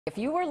If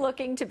you were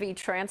looking to be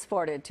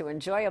transported to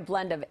enjoy a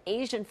blend of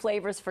Asian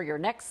flavors for your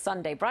next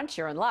Sunday brunch,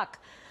 you're in luck.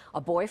 A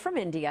boy from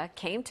India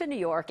came to New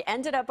York,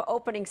 ended up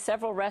opening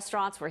several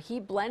restaurants where he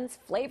blends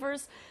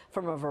flavors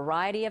from a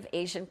variety of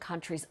Asian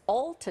countries,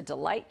 all to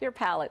delight your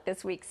palate.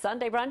 This week's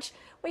Sunday brunch,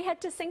 we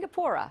head to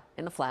Singapura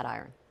in the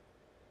Flatiron.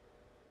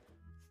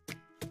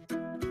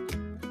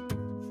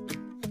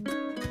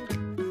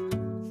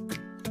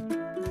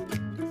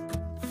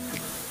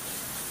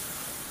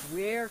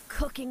 We're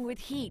cooking with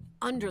heat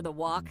under the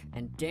wok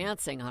and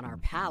dancing on our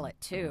palate,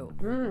 too.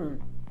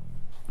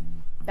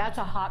 That's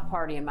a hot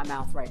party in my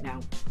mouth right now.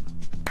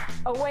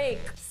 Awake!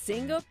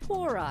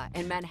 Singapura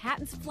in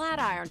Manhattan's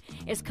Flatiron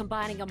is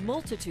combining a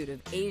multitude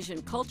of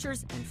Asian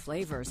cultures and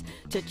flavors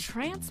to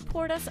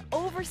transport us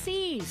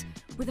overseas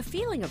with a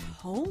feeling of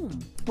home.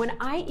 When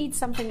I eat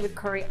something with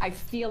curry, I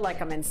feel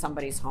like I'm in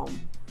somebody's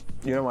home.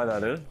 You know why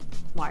that is?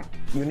 Why?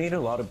 You need a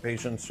lot of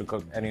patience to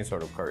cook any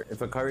sort of curry.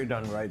 If a curry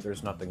done right,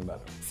 there's nothing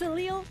better.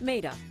 Salil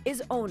Mehta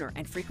is owner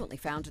and frequently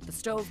found at the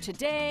stove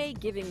today,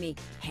 giving me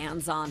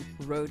hands-on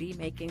roti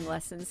making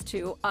lessons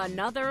too.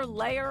 Another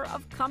layer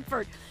of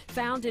comfort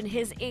found in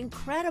his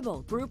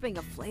incredible grouping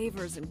of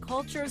flavors and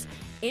cultures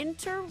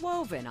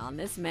interwoven on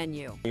this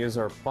menu. We use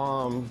our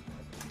palm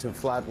to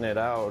flatten it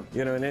out.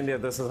 You know, in India,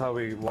 this is how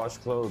we wash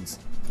clothes.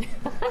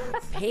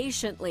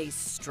 Patiently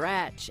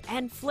stretch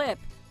and flip.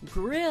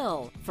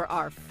 Grill for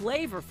our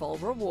flavorful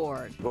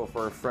reward. Go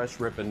for a fresh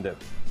rip and dip.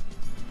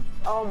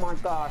 Oh my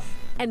gosh.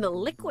 And the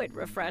liquid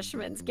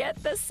refreshments get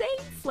the same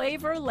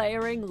flavor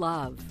layering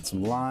love.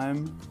 Some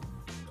lime,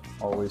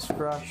 always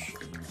fresh,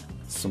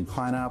 some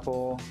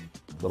pineapple,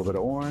 a little bit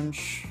of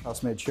orange,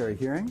 house-made cherry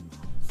herring.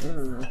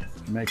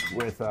 Make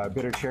with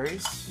bitter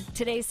cherries.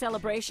 Today's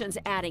celebrations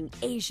adding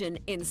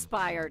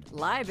Asian-inspired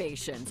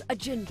libations, a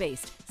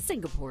gin-based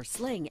Singapore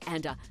sling,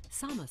 and a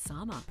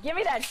sama-sama. Give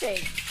me that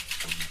shake.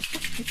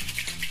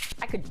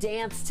 I could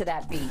dance to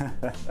that beat.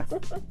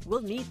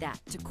 We'll need that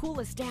to cool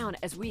us down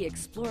as we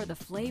explore the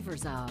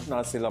flavors of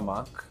Nasi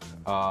lemak.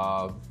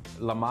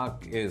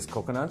 Lemak is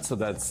coconut, so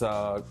that's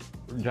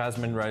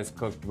jasmine rice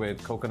cooked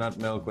with coconut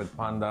milk, with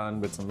pandan,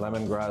 with some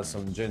lemongrass,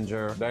 some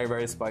ginger. Very,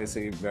 very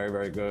spicy, very,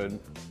 very good.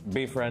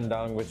 Beef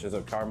rendang, which is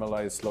a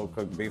caramelized,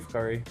 slow-cooked beef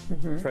curry.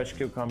 Fresh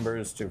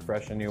cucumbers to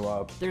freshen you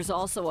up. There's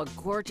also a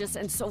gorgeous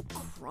and so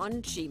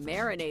crunchy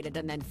marinated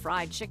and then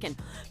fried chicken.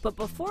 But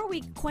before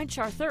we quench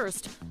our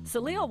thirst,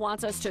 Salil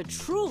wants us to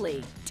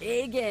truly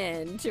dig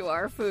into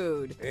our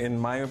food. In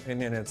my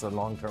opinion, it's a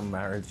long-term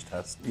marriage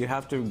test. You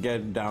have to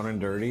get down and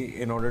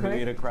dirty in order to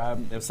eat a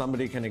crab. If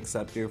somebody can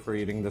accept you for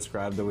eating this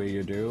crab the way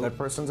you do, that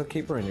person's a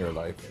keeper in your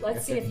life.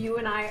 Let's see if you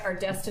and I are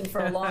destined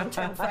for a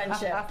long-term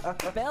friendship.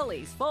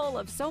 Bellies full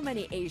of so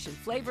many Asian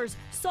flavors,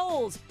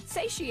 souls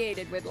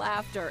satiated with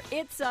laughter.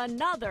 It's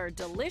another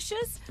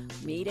delicious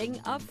meeting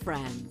of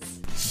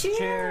friends.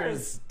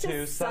 Cheers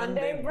to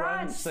Sunday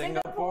Brunch,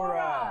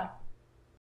 Singapura!